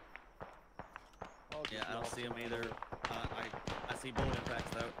 Yeah, I don't see him either. I see bullet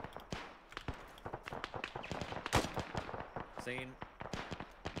impacts though. Seen.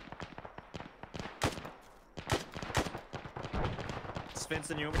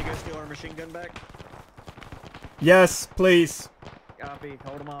 Svensson, you want me to go steal our machine gun back? Yes, please. Copy,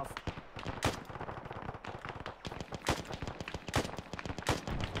 hold him off.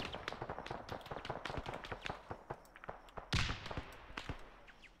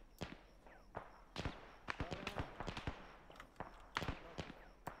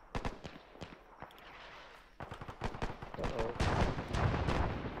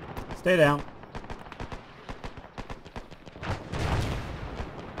 Stay down.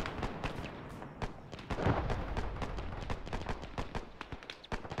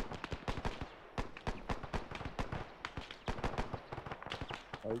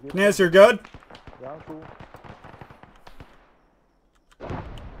 Yes, you're good? Yeah, I'm cool.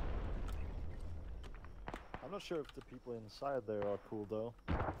 I'm not sure if the people inside there are cool though.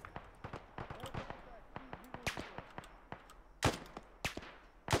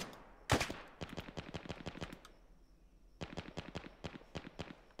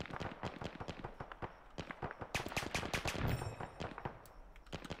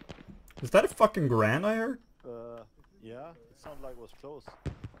 Is that a fucking Grand I heard? Yeah, it sounded like it was close.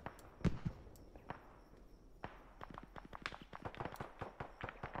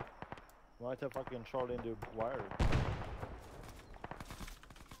 Might have fucking shot into wire.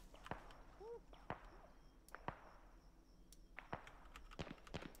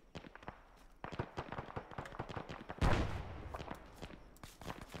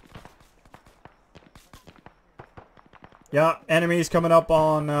 Yeah, enemies coming up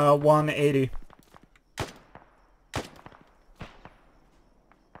on 180.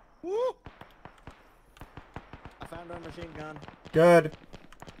 Woo! I found our machine gun. Good.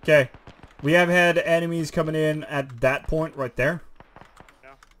 Okay. We have had enemies coming in at that point right there.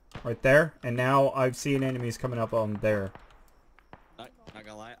 Yeah. Right there. And now I've seen enemies coming up on there. Not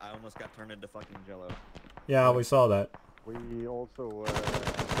gonna lie, I almost got turned into fucking jello. Yeah, we saw that. We also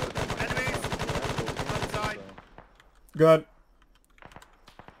Enemies! Outside! Good.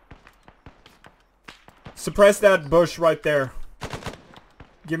 Suppress that bush right there.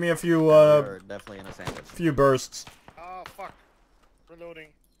 Give me a few They're definitely in a sandwich. few bursts. Oh, fuck. Reloading.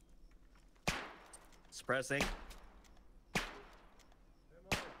 Suppressing.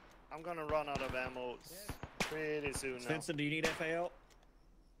 I'm gonna run out of ammo pretty soon now. Vincent, do you need FAL?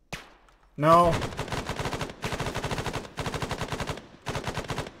 No.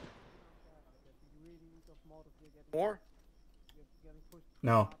 More?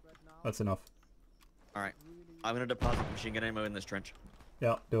 No. That's enough. Alright. I'm gonna deposit machine gun ammo in this trench.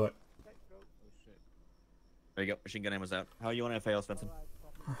 Yeah, do it. There you go. Machine gun ammo's out. How you on FAL, Svensson?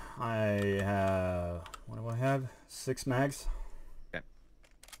 I have... What do I have? 6 mags. Okay.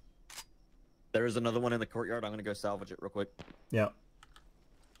 There is another one in the courtyard. I'm gonna go salvage it real quick. Yeah.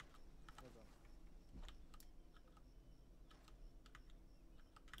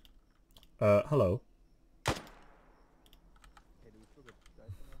 Hello.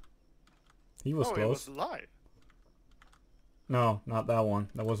 He was Oh, close. he was alive. No, not that one.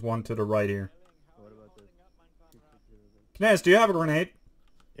 There was one to the right here. Knez, do you have a grenade?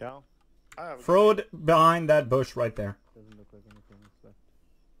 Yeah. I have Throw it behind that bush right there. doesn't look like anything is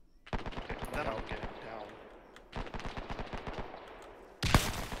left. then I'll get it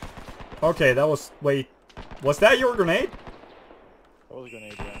down. Okay, that was... Wait. Was that your grenade? That was a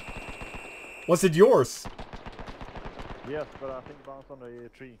grenade, yeah. Was it yours? Yes, but I think it bounced on the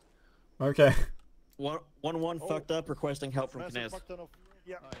tree. Okay. One fucked up requesting help from Massive Knez. fuck ton of,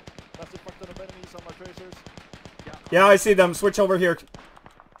 yeah. Massive fuck ton of enemies on my tracers. Yeah, I see them. Switch over here.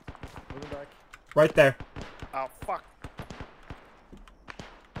 Moving back. Right there. Oh, fuck.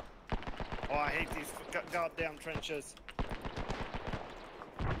 Oh, I hate these goddamn trenches.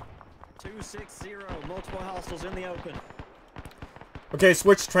 260, multiple hostiles in the open. Okay,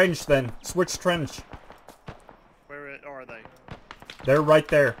 switch trench then. Switch trench. Where are they? They're right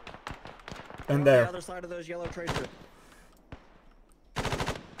there. And On there. the other side of those yellow tracers.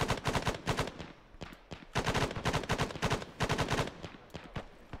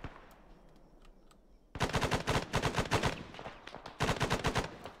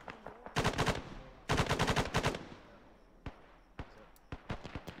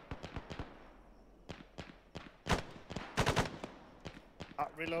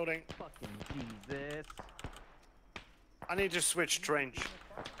 Reloading. Fucking Jesus. I need to switch trench.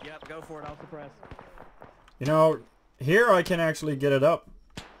 Yep, go for it. I'll suppress. You know, here I can actually get it up.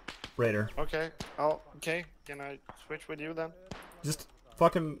 Raider. Okay. Oh, okay. Can I switch with you then? Just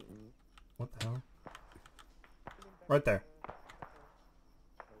fucking... What the hell? Right there.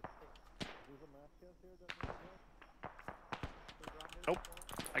 Nope.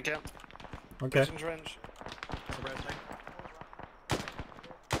 I can't. Okay. Switching trench. Suppressing.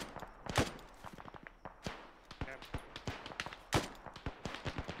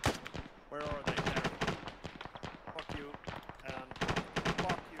 Where are they? There. Fuck you. And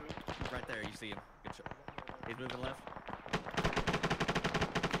fuck you. Right there, you see him. Good shot. He's moving left.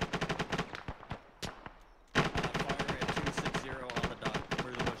 Fire at 260 on the dot.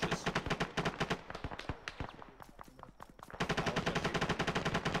 Through the bushes.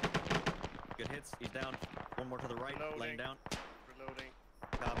 Good hits. He's down. One more to the right. Reloading. Laying down. Reloading.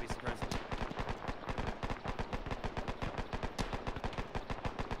 Copy. Suppressing.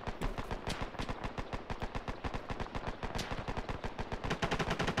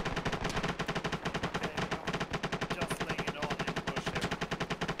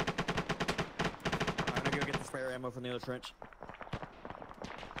 I'm gonna go get the spare ammo from the other trench.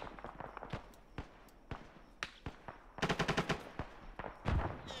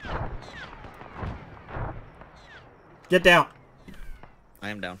 Get down. I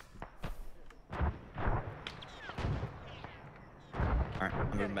am down. Alright, I'm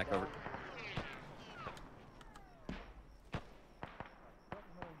moving back over.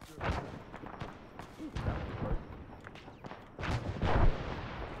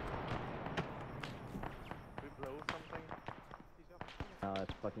 We blow something.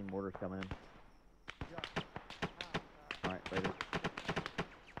 It's fucking mortars coming in. Alright, later.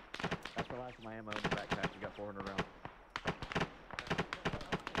 That's the last of my ammo in the backpack. You got 400 rounds.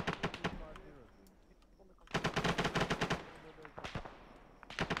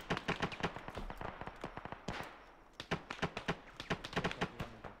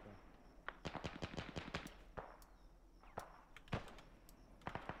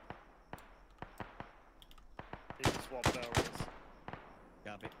 Need to swap barrels.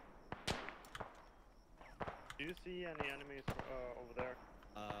 Copy. Do you see any enemies over there?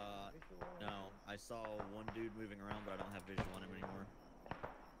 No. I saw one dude moving around, but I don't have visual on him anymore.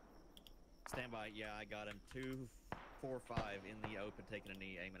 Stand by. Yeah, I got him. 245 in the open, taking a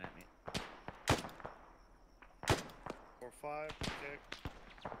knee, aiming at me. 4-5. Okay.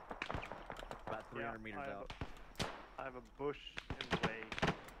 About 300 meters out. I have a bush in the way.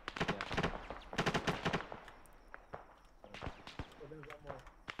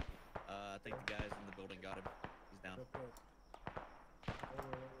 I think the guys in the building got him. He's down.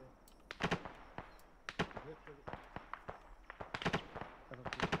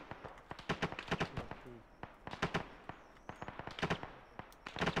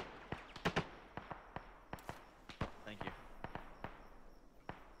 Thank you.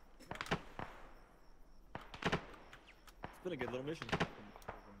 It's been a good little mission.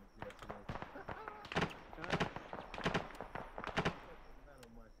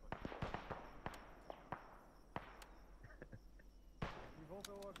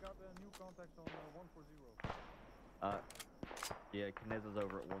 Got a new contact on 140. Yeah, Kineza's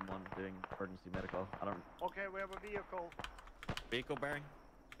over at 11 doing emergency medical. I don't. Okay, we have a vehicle. Vehicle bearing?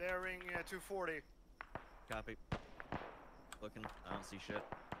 Bearing 240. Copy. Looking. I don't see shit.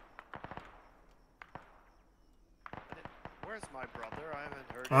 Where's my brother? I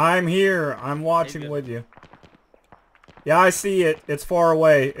haven't heard. I'm here. I'm watching with you. Yeah, I see it. It's far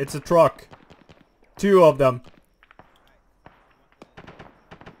away. It's a truck. 2 of them.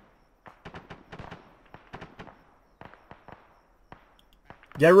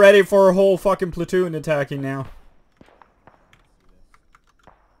 Get ready for a whole fucking platoon attacking now.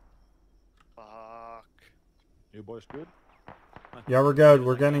 Fuck. You boys good? Yeah, we're good.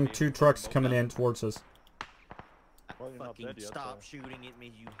 We're getting 2 trucks coming in towards us. Well, you're not Fucking dead yet, stop so. shooting at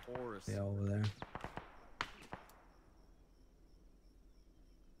me, you horse. Yeah, over there.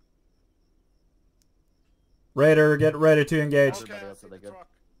 Raider, get ready to engage. Okay, I see the truck.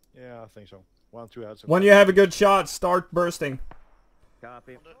 Yeah, I think so. 1, 2 heads. When you have a good shot, start bursting.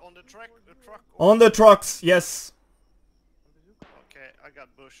 Copy. On the truck. On the trucks, yes. Okay, I got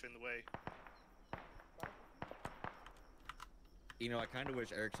bush in the way. You know, I kind of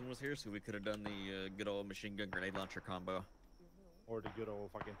wish Erickson was here so we could have done the good old machine gun grenade launcher combo. Or the good old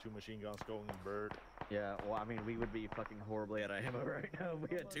fucking 2 machine guns going in bird. Yeah, well, I mean, we would be fucking horribly out of ammo right now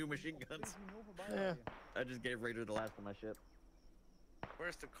if we had 2 machine guns. Yeah. I just gave Raider the last of my shit.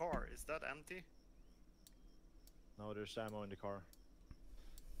 Where's the car? Is that empty? No, there's ammo in the car.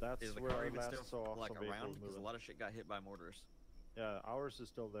 That's Is the where car I even last still saw like some around? vehicles Because a moving. lot of shit got hit by mortars. Yeah, ours is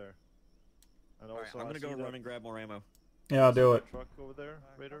still there. And Alright, also, I'm I gonna go see run that- and grab more ammo. Yeah, I'll do see it. that truck over there,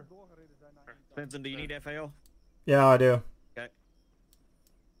 Raider. Benson, do you need FAO? Yeah, I do. Okay.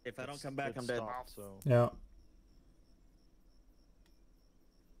 If I don't It's- come back, it's I'm dead. stopped, so Yeah.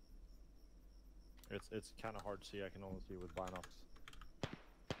 it's kind of hard to see. I can only see with binocs.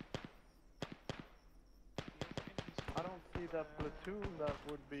 I don't see that platoon that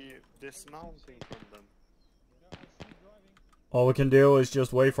would be dismounting from them. All we can do is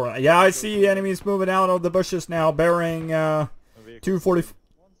just wait for it. Yeah, I see enemies moving out of the bushes now, bearing 240,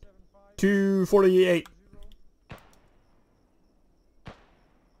 248.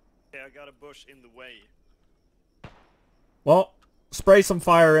 Yeah, I got a bush in the way. Well, spray some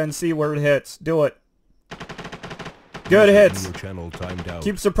fire and see where it hits. Do it. Good hits. Your channel timed out.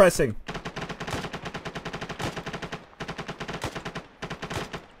 Keep suppressing.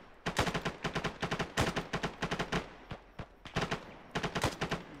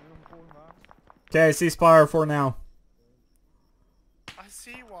 Okay, ceasefire for now. I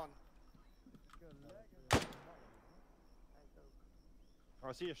see one.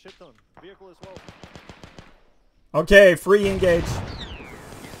 I see a shit ton. Vehicle as well. Okay, free engage.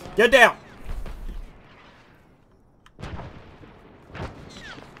 Get down.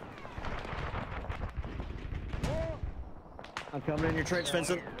 I'm coming in your trench,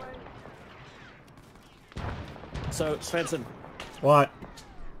 Svensson. So, Svensson. What?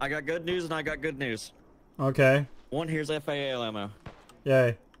 I got good news and I got good news. Okay. 1, here's FAL ammo.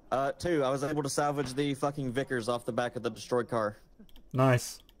 Yay. 2, I was able to salvage the fucking Vickers off the back of the destroyed car.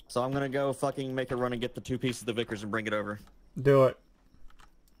 Nice. So I'm gonna go fucking make a run and get the 2 pieces of the Vickers and bring it over. Do it.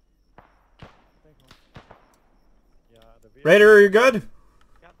 Raider, are you good?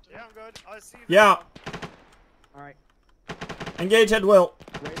 Yeah, I'm good. I see. Yeah. Alright. Engage at will.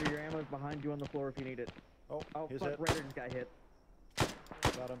 Raider, your ammo's behind you on the floor if you need it. Oh, he's fuck, hit. Raider just got hit.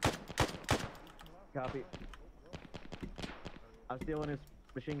 Got him. Copy. I'm stealing his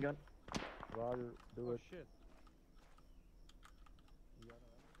machine gun. Roger, do it. Shit.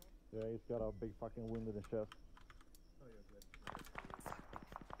 Yeah, he's got a big fucking wound in the chest.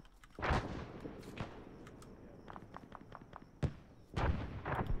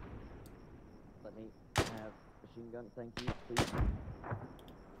 machine gun, thank you, please.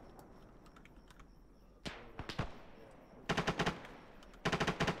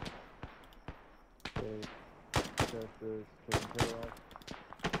 Okay, chest is taken care of.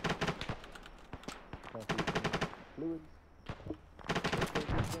 Fluids.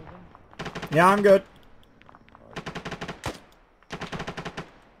 Yeah, I'm good.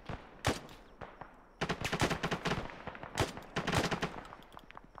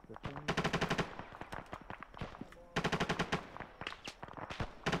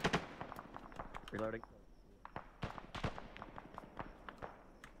 Reloading.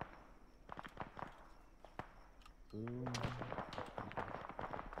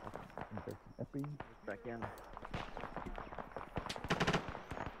 Back in.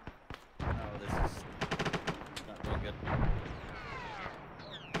 Oh, this is not doing good.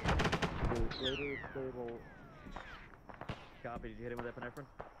 Later stable. Copy, did you hit him with epinephrine?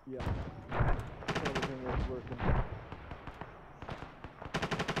 Yeah. Everything was working.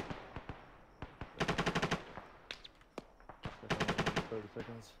 30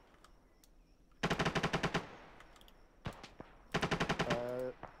 seconds.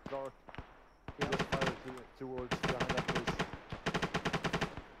 Dark. Just fire towards behind that place.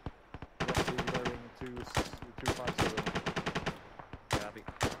 Roughly bearing 257. Copy.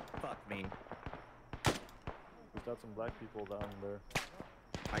 Fuck me. We've got some black people down there.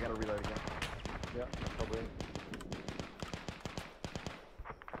 I gotta reload again. Yeah, probably.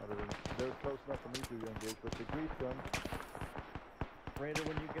 They're close enough for me to engage with the grief gun. Raider,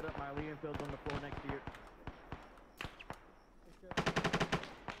 when you get up, my Lee Enfield's on the floor next to you.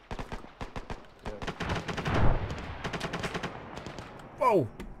 Whoa!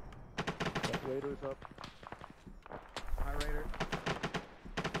 That Raider's up. Hi, Raider.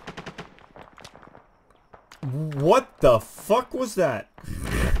 What the fuck was that?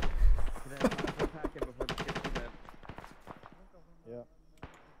 Yeah.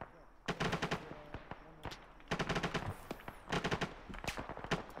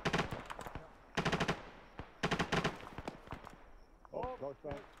 Oh, close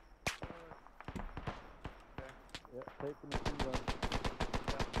down. Yeah, take the machine gun.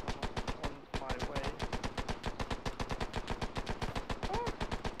 On my way.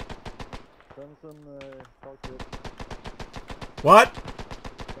 Benson, cockpit. What?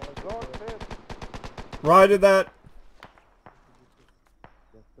 Cockpit. Righted that.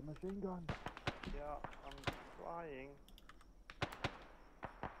 Get the machine gun. Yeah, I'm flying.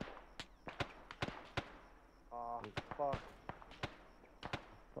 Ah, fuck.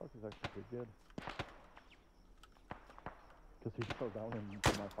 Talk is actually pretty good. Because he fell down into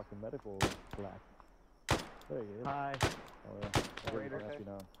my fucking medical black. There he is. Hi. Oh yeah. Raider, Happy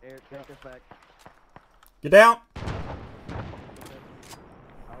now. Air, take us back. Get down. I'll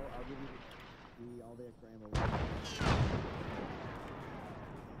give you all the extra ammo.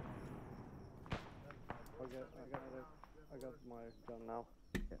 I got my gun now.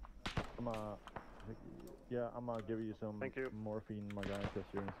 I'm gonna give you some Thank you. morphine, my guy, because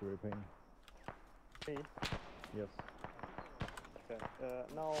you're in severe pain. Me? Yes. Okay.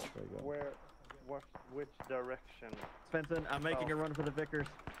 Now, There you go. which direction? Svensson, I'm making a run for the Vickers.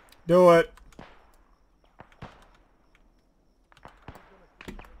 Do it.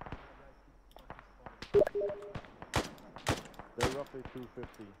 They're roughly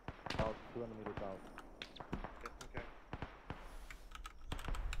 250, about 200 meters out. Okay.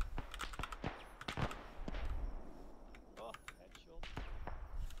 Oh, headshot.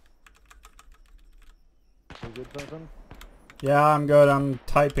 You good, Benson? Yeah, I'm good. I'm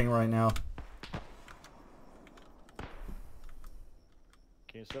typing right now.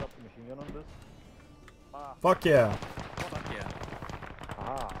 Can you set up the machine gun on this? Ah. Fuck yeah. Fuck yeah.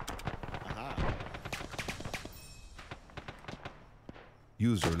 Aha. Aha.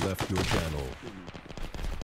 User left your channel.